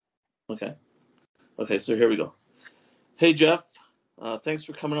Okay. Okay, so here we go. Hey, Geoff. Thanks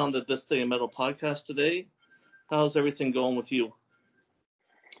for coming on the This Day in Metal podcast today. How's everything going with you?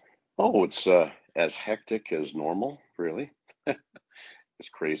 Oh, it's as hectic as normal, really. It's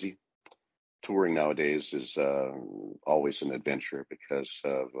crazy. Touring nowadays is always an adventure because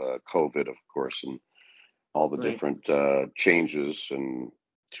of COVID, of course, and all the Right. different changes and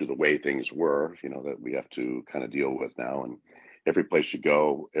to the way things were, that we have to kind of deal with now. And every place you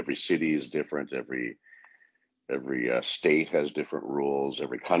go, every city is different. Every state has different rules.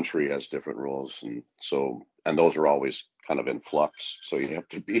 Every country has different rules, and those are always kind of in flux. So you have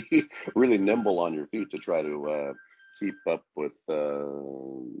to be really nimble on your feet to try to keep up with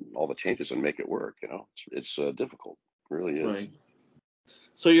all the changes and make it work. It's difficult, it really is. Right.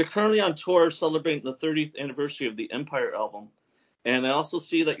 So you're currently on tour celebrating the 30th anniversary of the Empire album, and I also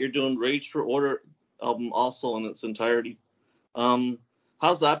see that you're doing Rage for Order album also in its entirety. Um,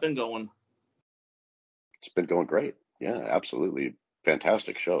 how's that been going? It's been going great. Yeah, absolutely,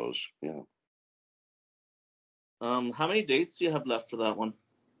 fantastic shows. Yeah. How many dates do you have left for that one?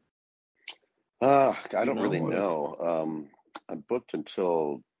 I Do you don't know? really Or know. I'm booked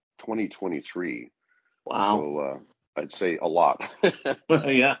until 2023, wow. so I'd say a lot.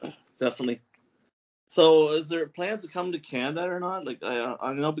 Yeah, definitely. So, is there plans to come to Canada or not? Like,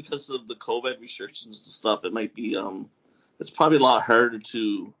 I know because of the COVID restrictions and stuff, it might be it's probably a lot harder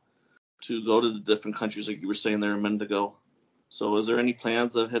to go to the different countries like you were saying there a minute ago. So, is there any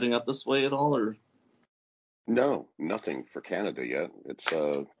plans of heading up this way at all, or? No, nothing for Canada yet.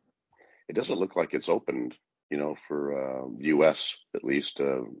 It doesn't look like it's opened, for U.S. at least,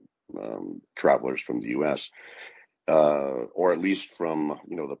 travelers from the U.S. Or at least from,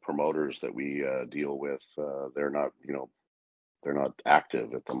 the promoters that we deal with. They're not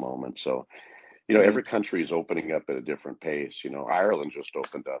active at the moment. So, Right. every country is opening up at a different pace. Ireland just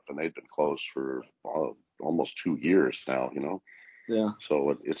opened up and they've been closed for almost 2 years now. Yeah.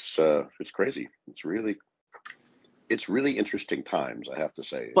 So it's crazy. It's really interesting times, I have to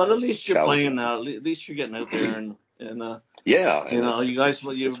say. But at least you're Challenging playing times. now. At least you're getting out there and Yeah, and you guys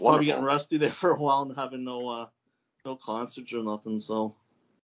you're it's probably getting wonderful. rusty there for a while and having no concerts or nothing. So,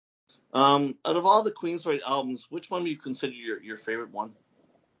 out of all the Queensryche albums, which one do you consider your favorite one?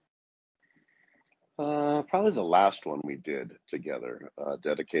 Probably the last one we did together,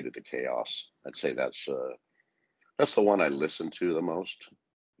 dedicated to chaos. I'd say that's the one I listen to the most.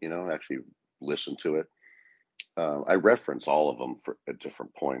 Actually listen to it. I reference all of them at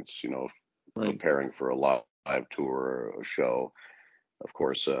different points. Right. Preparing for a live tour or a show. Of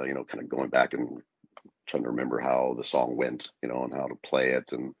course, kind of going back and trying to remember how the song went, and how to play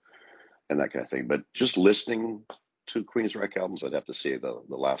it and that kind of thing. But just listening to Queensryche albums, I'd have to say the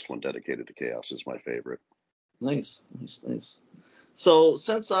last one, dedicated to chaos, is my favorite. Nice, nice, nice. So,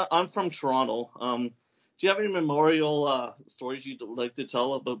 since I'm from Toronto, do you have any memorial stories you'd like to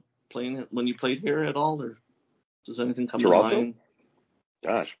tell about playing when you played here at all, or does anything come to Toronto, mind?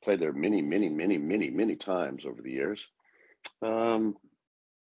 gosh, played there many, many, many, many, many times over the years. Um,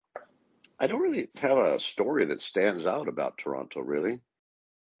 I don't really have a story that stands out about Toronto, really.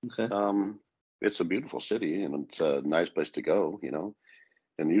 Okay. Um, it's a beautiful city and it's a nice place to go.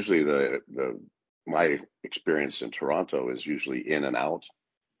 And usually the my experience in Toronto is usually in and out.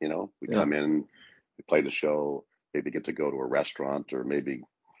 We Yeah. come in, we play the show, maybe get to go to a restaurant or maybe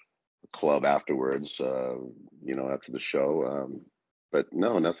a club afterwards, after the show. But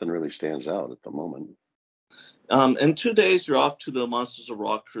no, nothing really stands out at the moment. In 2 days, you're off to the Monsters of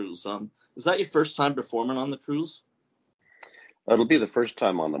Rock cruise. Is that your first time performing on the cruise? It'll be the first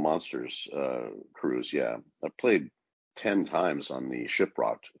time on the Monsters cruise. Yeah, I've played 10 times on the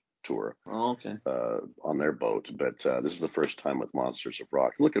Shiprock tour Oh, okay. on their boat, but this is the first time with Monsters of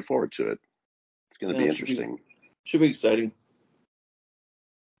Rock. I'm looking forward to it. It's going to Yeah, be it interesting. should be exciting.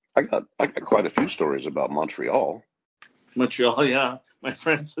 I got quite a few stories about Montreal. Montreal, yeah. My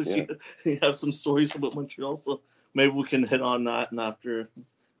friend says Yeah. you have some stories about Montreal, so maybe we can hit on that and after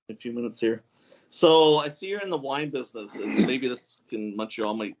a few minutes here. So I see you're in the wine business, and maybe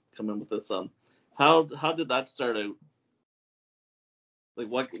Montreal might come in with this. How did that start out? Like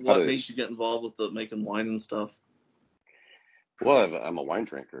How what made does you get involved with the making wine and stuff? Well, I'm a wine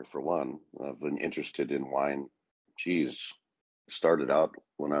drinker for one. I've been interested in wine. Geez, started out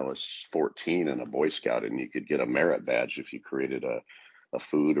when I was 14 in a Boy Scout, and you could get a merit badge if you created a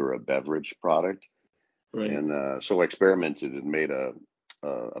food or a beverage product. Right. And so I experimented and made a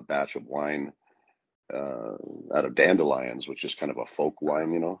batch of wine uh, out of dandelions, which is kind of a folk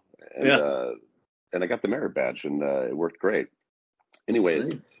wine. And Yeah. uh, and I got the merit badge, and it worked great. Anyway,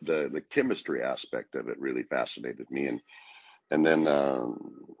 Nice. the chemistry aspect of it really fascinated me, and And then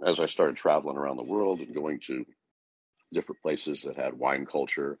as I started traveling around the world and going to different places that had wine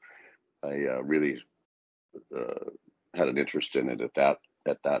culture, I really had an interest in it at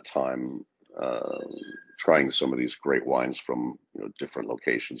that time, trying some of these great wines from different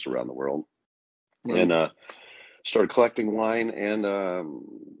locations around the world, Right. and started collecting wine. And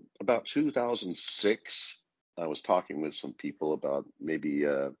about 2006, I was talking with some people about maybe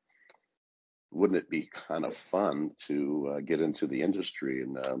wouldn't it be kind of fun to get into the industry?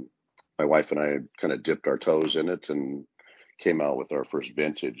 And my wife and I had kind of dipped our toes in it and came out with our first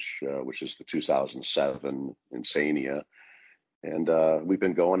vintage, which is the 2007 Insania. And we've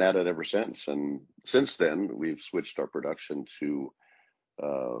been going at it ever since. And since then, we've switched our production to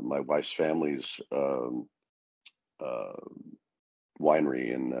my wife's family's uh,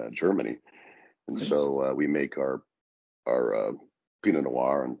 winery in Germany. And Nice. so we make our Pinot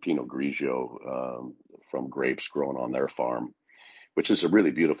Noir and Pinot Grigio from grapes grown on their farm, which is a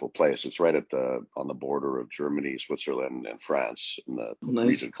really beautiful place. It's right on the border of Germany, Switzerland, and France in the Nice.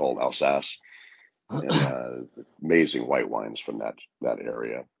 region called Alsace, and amazing white wines from that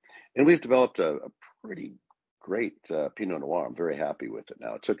area. And we've developed a pretty great Pinot Noir. I'm very happy with it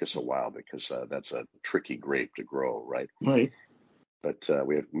now. It took us a while because that's a tricky grape to grow, right? Right. But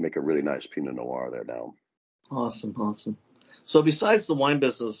we make a really nice Pinot Noir there now. Awesome. So besides the wine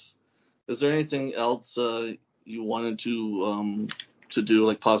business, is there anything else you wanted to do,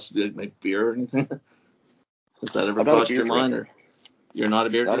 like possibly make beer or anything? Has that ever I'm not a crossed beer your mind? drinker. Or you're not a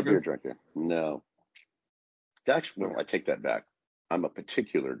beer Not a drinker? beer drinker. No. Actually, no, I take that back. I'm a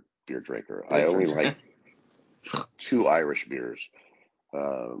particular beer drinker. I only like two Irish beers,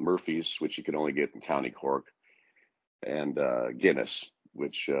 Murphy's, which you can only get in County Cork, and Guinness,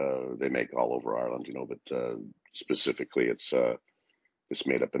 which they make all over Ireland, but specifically it's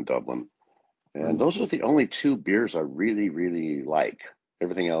made up in Dublin. And those are the only two beers I really, really like.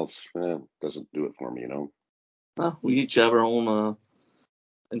 Everything else doesn't do it for me. Well, we each have our own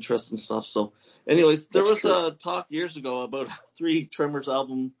interests and stuff. So, anyways, there was a talk years ago about a Three Tremors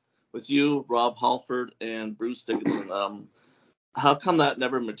album with you, Rob Halford, and Bruce Dickinson. How come that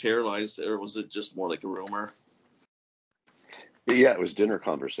never materialized, or was it just more like a rumor? Yeah, it was dinner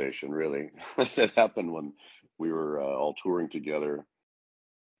conversation, really. It happened when we were all touring together.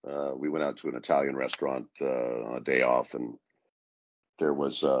 We went out to an Italian restaurant on a day off, and there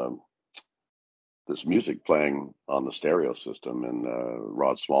was this music playing on the stereo system. And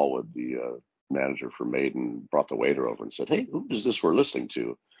Rod Smallwood, the manager for Maiden, brought the waiter over and said, "Hey, who is this we're listening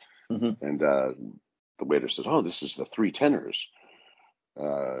to?" Mm-hmm. And the waiter said, "Oh, this is the Three Tenors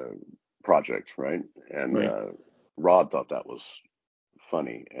project, right?" And Right. Rod thought that was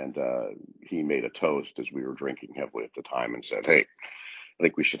funny, and he made a toast as we were drinking heavily at the time and said, "Hey, I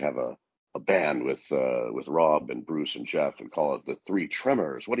think we should have a band with Rob and Bruce and Geoff and call it the Three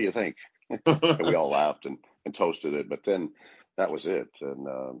Tremors. What do you think?" And we all laughed and toasted it. But then that was it,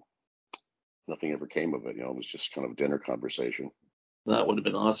 and nothing ever came of it. It was just kind of a dinner conversation. That would have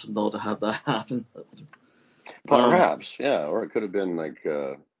been awesome, though, to have that happen. Perhaps, yeah, or it could have been like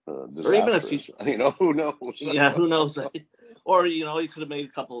Or even if you, disastrous. Who knows? yeah, who knows? Or you could have made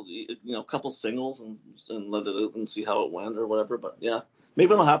a couple singles and let it out and see how it went or whatever. But yeah,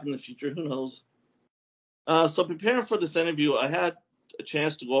 maybe it'll happen in the future. Who knows? So preparing for this interview, I had a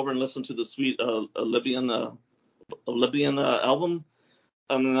chance to go over and listen to the sweet Libyan album,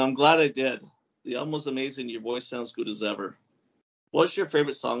 and I'm glad I did. The album was amazing. Your voice sounds good as ever. What's your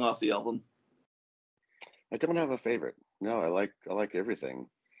favorite song off the album? I don't have a favorite. No, I like everything.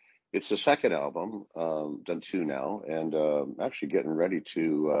 It's the second album, done two now, and actually getting ready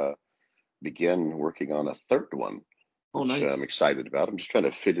to begin working on a third one, Oh, which I'm nice. excited about. I'm just trying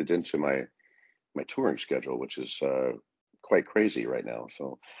to fit it into my touring schedule, which is quite crazy right now.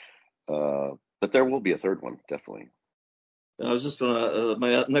 So, but there will be a third one, definitely. I was just gonna.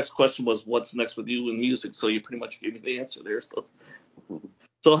 My next question was, "What's next with you in music?" So you pretty much gave me the answer there. So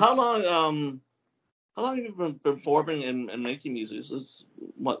how long have you been performing and making music? Is this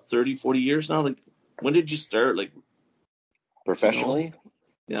what 30, 40 years now? Like, when did you start? Like, do you know? Professionally,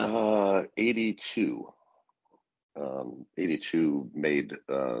 Yeah. 82. 82 made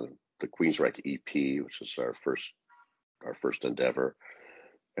the Queensryche EP, which was our first endeavor.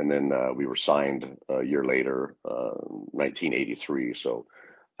 And then we were signed a year later, 1983. So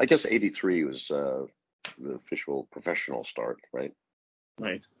I guess 83 was the official professional start, right?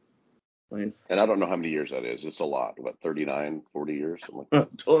 Right. Nice. And I don't know how many years that is. It's a lot. What, 39, 40 years, something like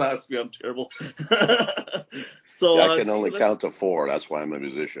that? Don't ask me. I'm terrible. So, Yeah, I can do you only listen? count to four. That's why I'm a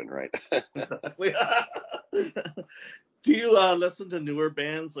musician, right? Exactly. Do you listen to newer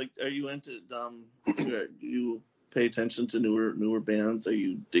bands? Like, are you into? You pay attention to newer bands? Are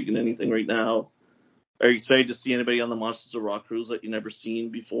you digging anything right now? Are you excited to see anybody on the Monsters of Rock cruise that you never seen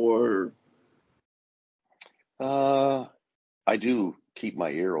before? I do keep my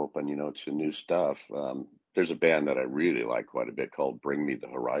ear open, to new stuff. There's a band that I really like quite a bit called Bring Me the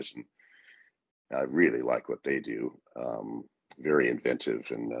Horizon. I really like what they do. Very inventive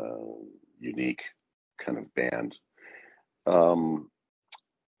and unique kind of band. Um,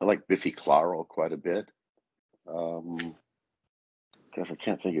 I like Biffy Clyro quite a bit. Gosh, I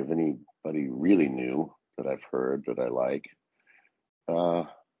can't think of anybody really new that I've heard that I like. Uh,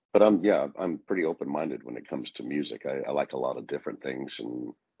 but I'm pretty open-minded when it comes to music. I like a lot of different things,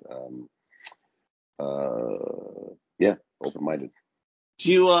 and um, yeah, open-minded.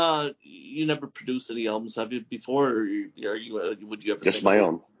 Do you never produced any albums, have you, before, or would you ever Just think of my it?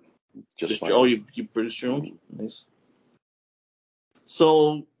 own. Just my Oh, own. you produced your own? Mm-hmm. Nice.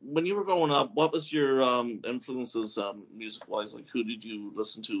 So when you were growing up, what was your influences music-wise? Like, who did you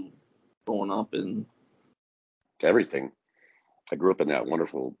listen to growing up? And Everything. I grew up in that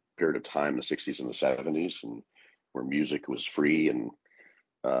wonderful period of time, the 60s and the 70s, and where music was free and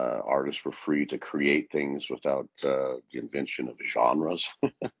artists were free to create things without the invention of genres,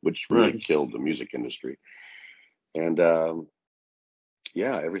 which really right, killed the music industry. And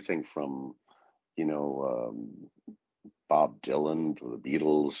yeah, everything from you know Bob Dylan to the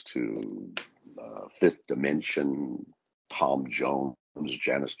Beatles to Fifth Dimension, Tom Jones,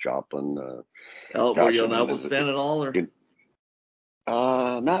 Janis Joplin. were Gosh, you I an mean, Elvis fan at all, or?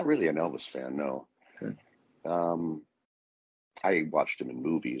 not really an Elvis fan, no. Okay. Um, I watched him in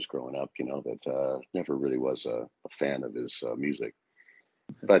movies growing up, but never really was a fan of his music.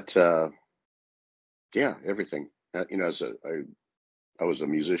 But yeah, everything. As I was a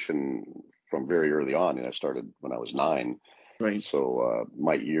musician from very early on, and I started when I was 9. Right. So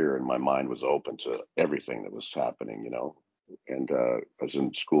my ear and my mind was open to everything that was happening, And I was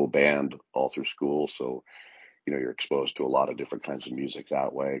in school band all through school, so you're exposed to a lot of different kinds of music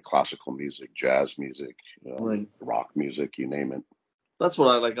that way: classical music, jazz music, Right. rock music, you name it. That's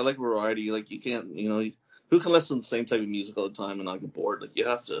what I like. I like variety. Like, you can't, who can listen to the same type of music all the time and not get bored? Like, you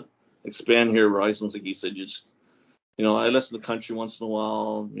have to expand your horizons. Like you said, I listen to country once in a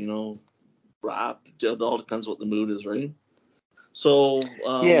while. Rap. It all depends what the mood is, right? So,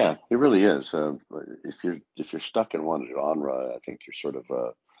 Yeah, it really is. If you're stuck in one genre, I think you're sort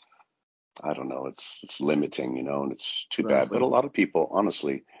of I don't know, it's limiting, and it's too bad. But exactly. a lot of people,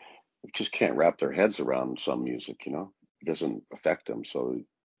 honestly, just can't wrap their heads around some music. It doesn't affect them, so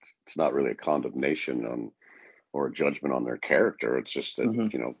it's not really a condemnation on or a judgment on their character. It's just that Hmm.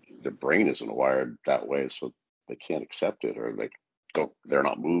 their brain isn't wired that way, so they can't accept it, or they're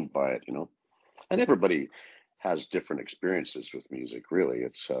not moved by it. And everybody has different experiences with music. Really,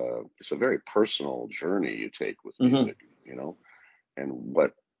 it's a very personal journey you take with Hmm. music. And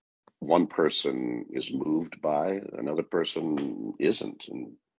what one person is moved by, another person isn't,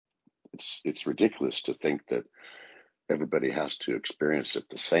 and it's ridiculous to think that everybody has to experience it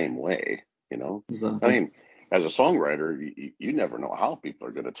the same way. I Exactly. mean, as a songwriter, you never know how people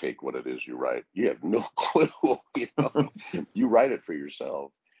are going to take what it is you write. You have no clue. You write it for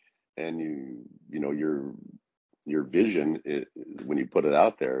yourself, and your vision, when you put it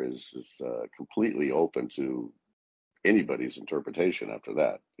out there, is completely open to anybody's interpretation after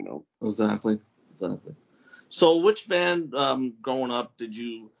that. Exactly. Exactly. So, which band growing up did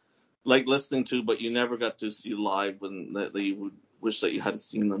you like listening to, but you never got to see live, when that you would wish that you had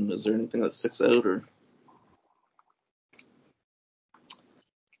seen them? Is there anything that sticks out, or?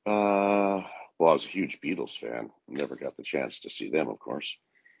 Well, I was a huge Beatles fan. Never got the chance to see them, of course.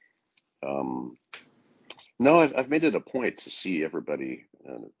 Um, no, I've made it a point to see everybody,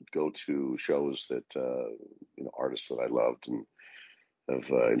 go to shows that artists that I loved and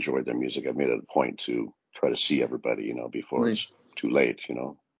have enjoyed their music. I've made it a point to try to see everybody, before it's Nice. too late.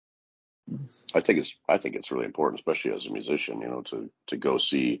 Nice. I think it's really important, especially as a musician, to go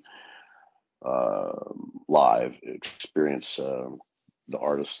see uh, live, experience the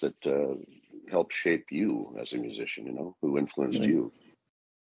artists that helped shape you as a musician, who influenced Right. you.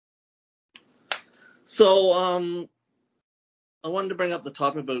 So, I wanted to bring up the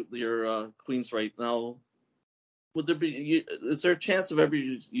topic about your Queensryche. Now, would there be? Is there a chance of ever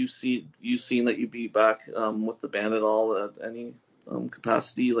you seeing that you'd be back with the band at all, at any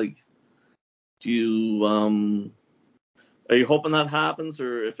capacity? Like, do you are you hoping that happens,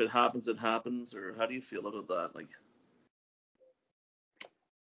 or if it happens, it happens, or how do you feel about that? Like,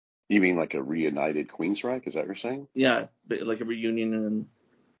 You mean like a reunited Queensryche? Is that what you're saying? yeah, like a reunion, and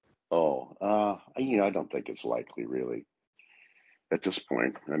Oh, I don't think it's likely really at this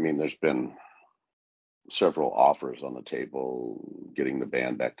point. I mean, there's been several offers on the table, getting the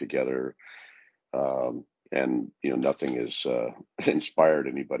band back together. And nothing has inspired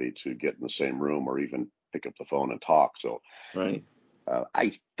anybody to get in the same room or even pick up the phone and talk. So Right.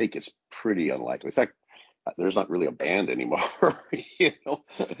 I think it's pretty unlikely. In fact, there's not really a band anymore.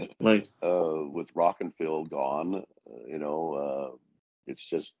 Right. With Rock and Phil gone, it's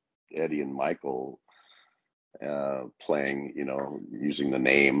just Eddie and Michael playing, using the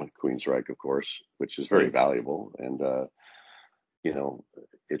name Queensryche, of course, which is very Right. valuable. And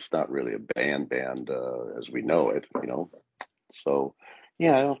it's not really a band as we know it. So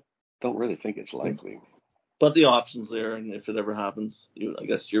yeah, I don't really think it's likely. But the option's there, and if it ever happens, I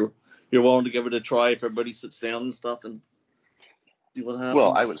guess you're willing to give it a try if everybody sits down and stuff and see what happens.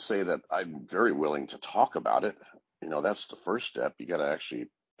 Well, I would say that I'm very willing to talk about it. That's the first step. You got to actually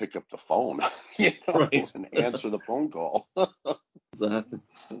pick up the phone, Right. and answer the phone call. Exactly.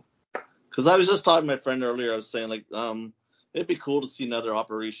 Because I was just talking to my friend earlier. I was saying it'd be cool to see another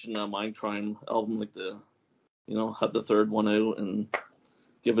Operation Mindcrime album, like have the third one out and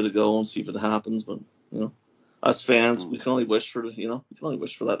give it a go and see if it happens. But us fans, we can only wish for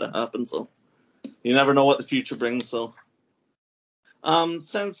that to happen. So you never know what the future brings. So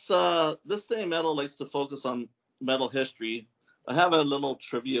since this day metal likes to focus on metal history, I have a little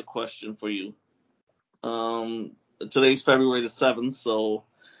trivia question for you. Today's February the 7th, so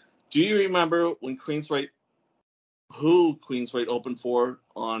do you remember when Queensryche opened for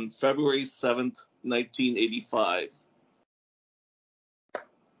on February 7th, 1985?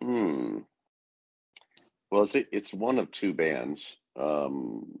 Well, it's one of two bands.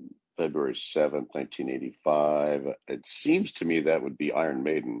 February 7th, 1985. It seems to me that would be Iron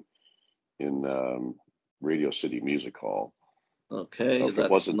Maiden in Radio City Music Hall. Okay, Now, if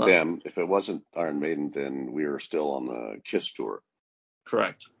it wasn't them, if it wasn't Iron Maiden, then we were still on the Kiss tour.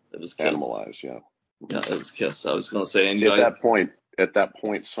 Correct. It was Kiss. Animalize, yeah. Yeah, it was Kiss. I was going to say. See, at that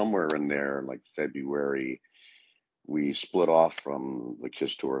point, somewhere in there, like February, we split off from the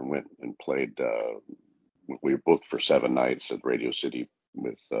Kiss tour and went and played. We were booked for 7 nights at Radio City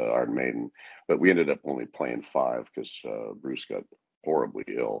with Iron Maiden, but we ended up only playing 5 because Bruce got horribly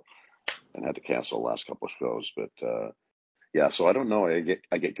ill and had to cancel the last couple of shows. But yeah, so I don't know.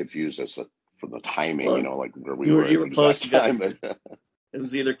 I get confused from the timing, like where we were at the exact time. But it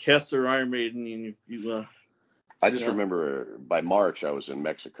was either Kiss or Iron Maiden, and you. I just remember by March I was in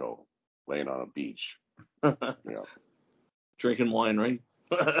Mexico, laying on a beach. Drinking wine, right?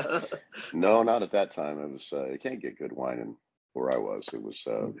 No, not at that time. It was you can't get good wine in where I was. It was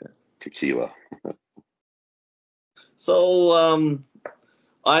tequila. So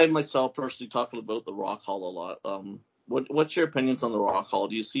I myself personally talk about the Rock Hall a lot. What's your opinions on the Rock Hall?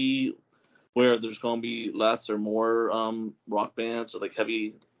 Do you see where there's going to be less or more rock bands or like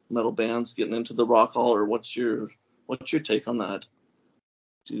heavy metal bands getting into the Rock Hall, or what's your take on that?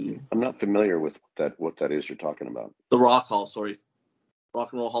 I'm not familiar with what that is you're talking about. The Rock Hall, sorry.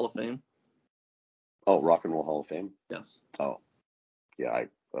 Rock and Roll Hall of Fame. Oh, Rock and Roll Hall of Fame? Yes. Oh. Yeah,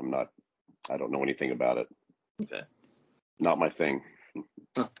 I'm not. I don't know anything about it. Okay. Not my thing.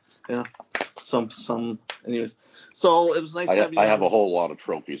 Yeah. Some. Anyways, so it was nice having you. I have a whole lot of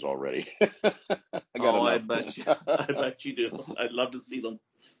trophies already. I bet you. I bet you do. I'd love to see them.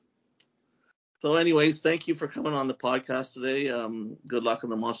 So, anyways, thank you for coming on the podcast today. Good luck on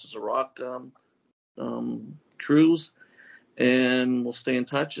the Monsters of Rock cruise, and we'll stay in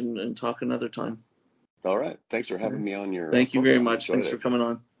touch and talk another time. All right. Thanks for having me on your. Thank you very much. Thanks for coming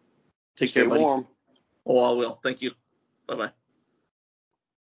on. Take care, buddy. Stay warm. Oh, I will. Thank you. Bye-bye.